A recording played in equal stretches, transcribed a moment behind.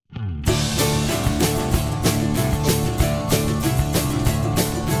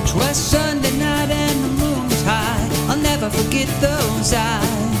'Twas Sunday night and the moon was high. I'll never forget those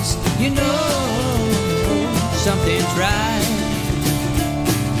eyes. You know, something's right.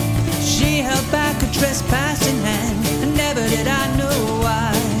 She held back a trespassing hand, and never did I know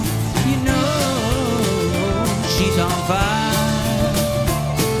why. You know, she's on fire.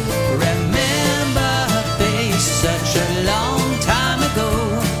 Remember her face such a long time ago.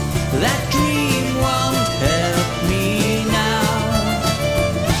 That dream won't help me now.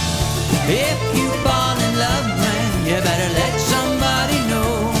 If you fall in love, man, you better let somebody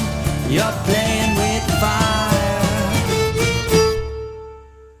know you're playing with fire.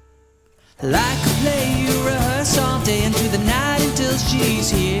 Like a play you rehearse all day into the night until she's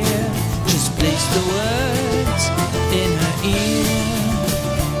here. Just place the words in her ear.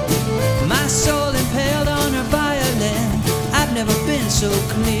 My soul impaled on her violin. I've never been so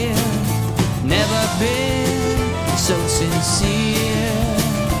clear, never been so sincere.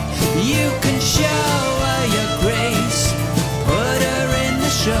 You can show her your grace, put her in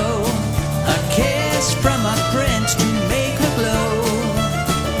the show. A kiss from a prince to make her glow.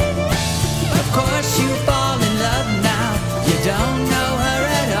 Of course you fall in love now. You don't know her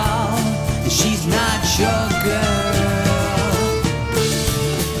at all. She's not your girl.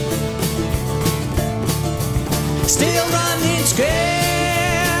 Still running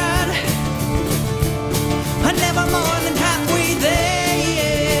scared, never more than halfway there.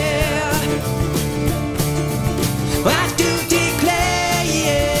 I do declare,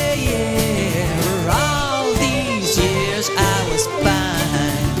 yeah, all these years I was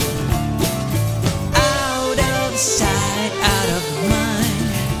fine. Out of sight, out of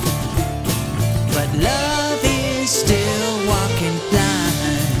mind. But love is still walking blind.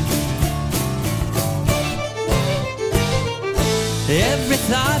 Every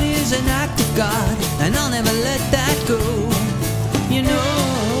thought is an act of God, and I'll never let that go. You know,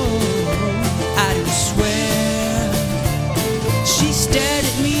 I do swear. She stared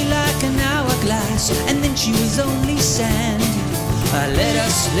at me like an hourglass, and then she was only sand. I let her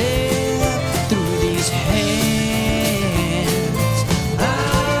slip through these hands.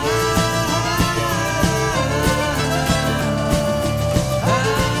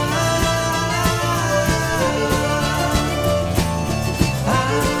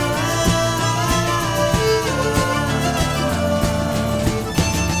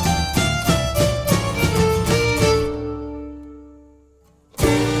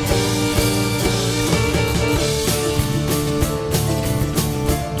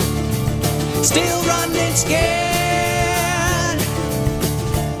 Still running scared,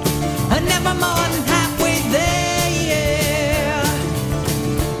 never more